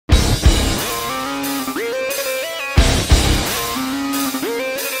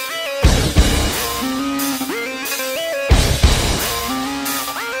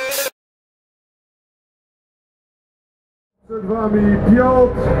wami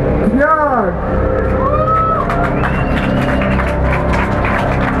Piotr Pniak!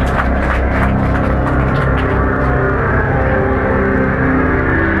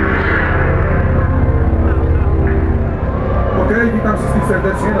 Witam wszystkich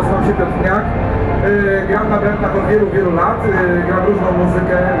serdecznie, nazywam się Piotr Pniak. Gram na bębnach od wielu lat, gram różną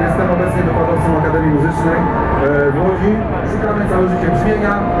muzykę, jestem obecnie wykładowcą Akademii Muzycznej w Łodzi. Szukamy całe życie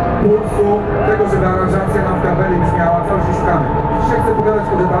brzmienia, pulsu, tego, żeby aranżacja nam w kapeli brzmiała, całe życie szukamy. Dzisiaj chcę pogadać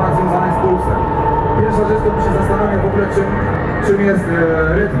o detalach związanych z pulsem. Pierwsza rzecz, to by się zastanowić w ogóle, czym jest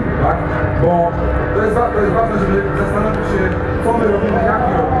rytm, tak? Bo to jest ważne, żeby zastanowić się, co my robimy,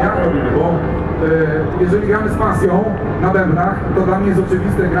 jak robimy, bo jeżeli gramy z pasją na bębnach, to dla mnie jest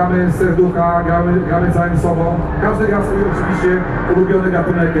oczywiste, gramy z serducha, gramy całym sobą. Każdy gra swój oczywiście ulubiony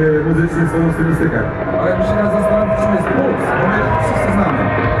gatunek muzyczny, swoją stylistykę. Ale jakby się nas zastanowić, czym jest puls, bo my wszyscy znamy.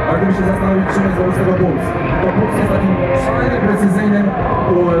 Ale gdyby się zastanowić, czym jest wobec tego puls, to puls jest takim szalenie precyzyjnym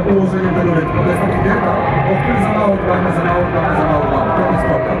ułożeniem tego rytmu. To jest taki wierta, o którym za mało dbamy. To jest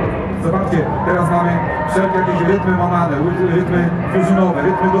spoko. Zobaczcie, teraz mamy wszelkie jakieś rytmy monane, rytmy fusionowe,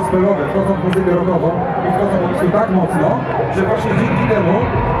 rytmy gospelowe, wchodzą w muzykę rockową i wchodzą po prostu tak mocno, że właśnie dzięki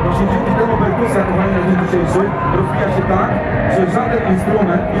temu perkusja, kochani, na dzień dzisiejszy rozwija się tak, że żaden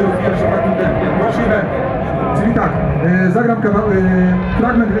instrument nie rozwija się w takim tempie. Właśnie bębny. Czyli tak, zagram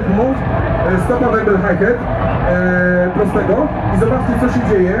fragment rytmu, stopa bębel hi-hat prostego i zobaczcie, co się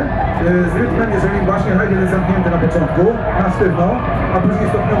dzieje z rytmem, jeżeli właśnie hi-hat jest zamknięty na początku, na sztywno, a później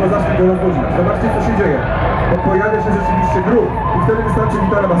stopniowo zacznie go rozluźniać. Zobaczcie, co się dzieje, bo pojawia się rzeczywiście groove i wtedy wystarczy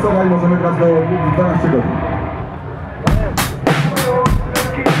gitara basowa i możemy grać do 12 godzin.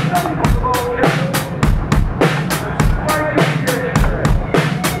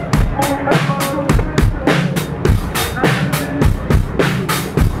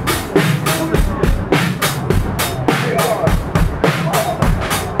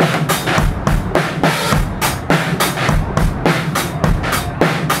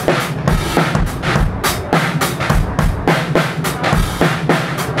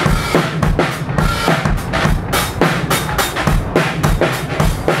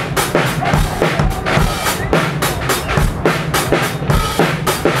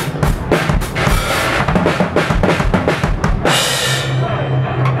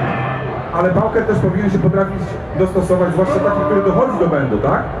 Ale bałker też powinien się potrafić dostosować, zwłaszcza taki, który dochodzi do będu,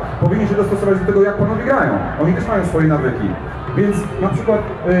 tak? Powinien się dostosować do tego, jak panowie grają. Oni też mają swoje nawyki. Więc na przykład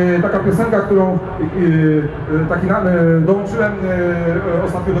taka piosenka, którą dołączyłem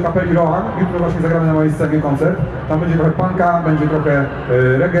ostatnio do kapeli Rohan, jutro właśnie zagramy na mojej scenie koncert. Tam będzie trochę punka, będzie trochę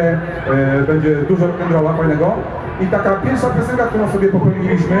reggae, będzie dużo rock'n'rolla fajnego. I taka pierwsza piosenka, którą sobie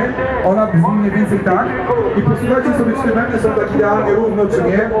popełniliśmy, ona brzmi mniej więcej tak. I posłuchajcie sobie, czy te bębny są tak idealnie równo, czy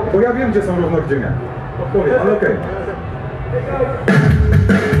nie, bo ja wiem, gdzie są równo, gdzie nie. Odpowiem, ale okej.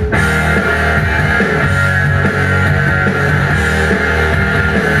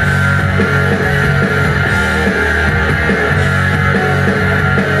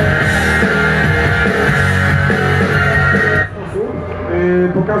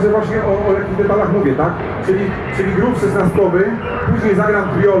 Pokażę właśnie o jakich detalach mówię, tak? Czyli groove 16-owy, później zagram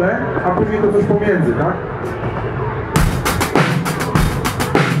triolę, a później to coś pomiędzy, tak?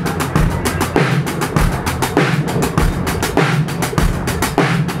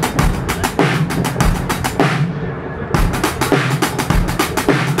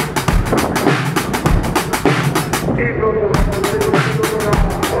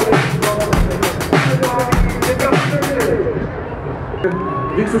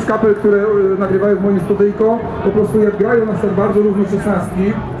 Większość kapel, które nagrywają w moim studyjko, po prostu jak grają na przykład bardzo równo 16,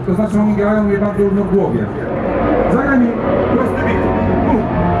 to znaczy oni grają je bardzo równo w głowie. Zagraj mi prosty beat.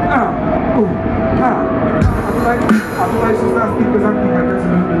 A tutaj 16 tylko zamknij najpierw,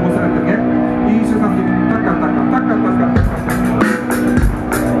 żeby było serce, nie? I 16 taka. Tak.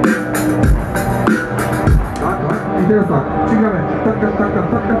 I teraz tak, czyli gramy taka.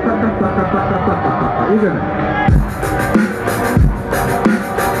 Jedziemy.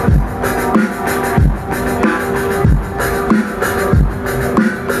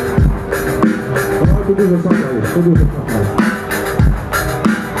 To dużo szafra jest,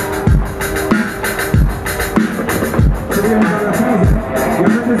 Próbujemy zaraz razem. Ja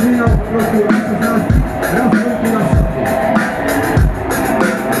będę zmieniał po prostu raz 16, raz na szafie.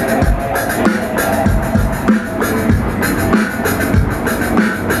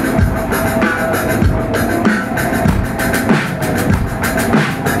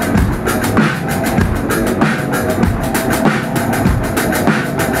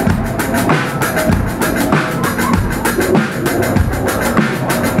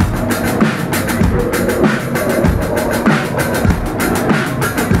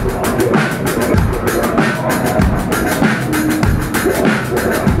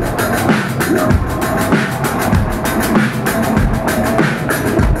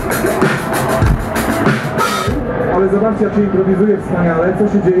 zobaczcie, jak się improwizuje wspaniale, co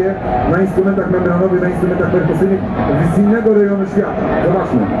się dzieje na instrumentach membranowych, na instrumentach perkusyjnych z innego rejonu świata.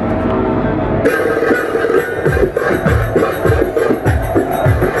 Zobaczmy.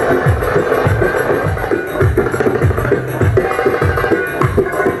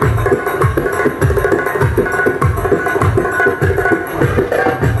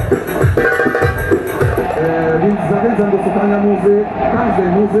 Więc zachęcam do słuchania muzy, każdej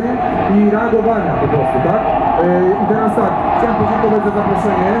muzy i reagowania po prostu, tak? I teraz tak, chciałem podziękować za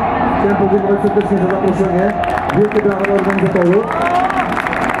zaproszenie, chciałem podziękować serdecznie za zaproszenie, wielkie brawa dla organizatorów,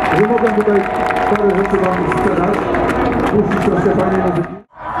 że mogłem tutaj parę rzeczy wam sprzedać, puścić troszkę fajnej muzyki.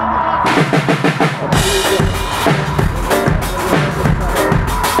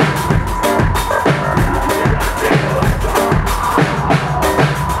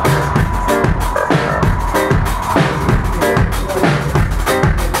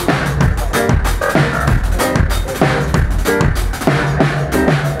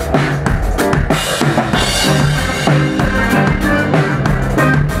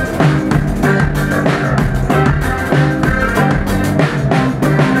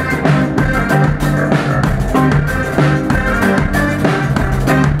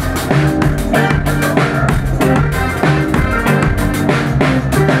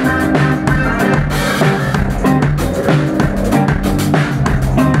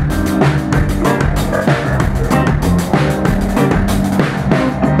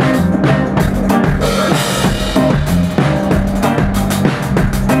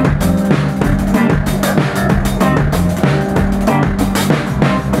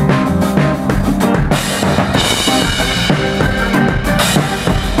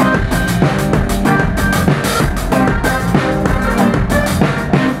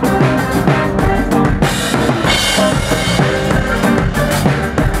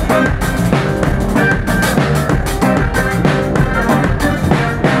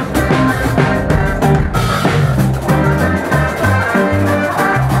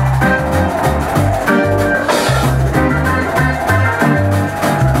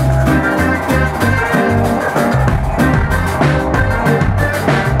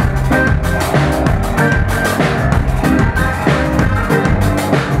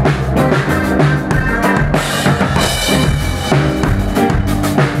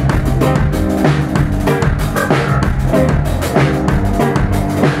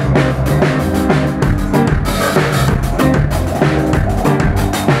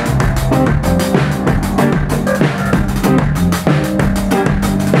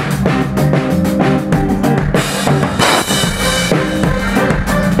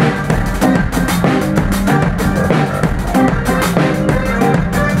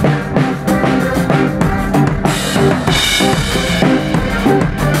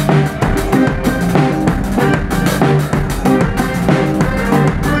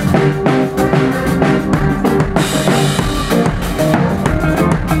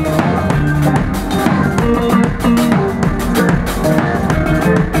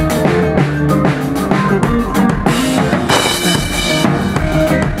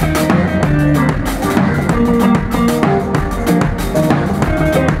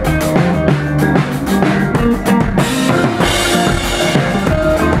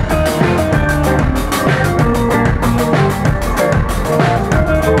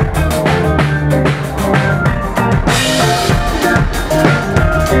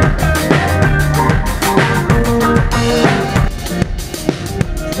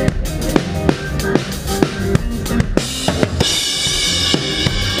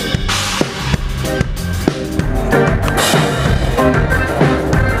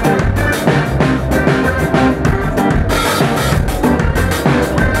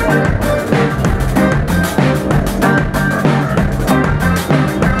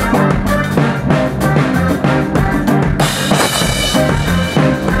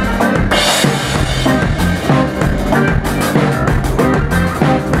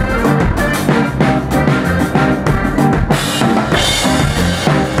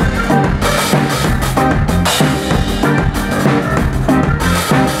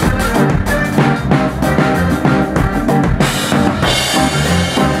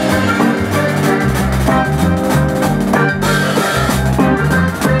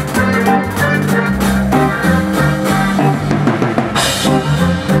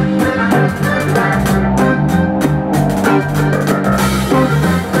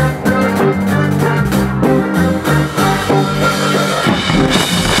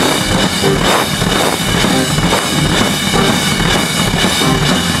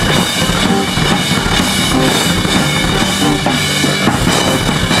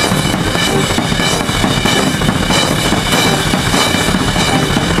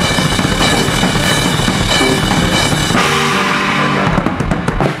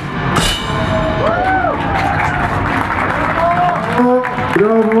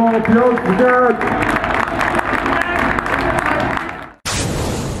 Brawo, Piotr Pniak!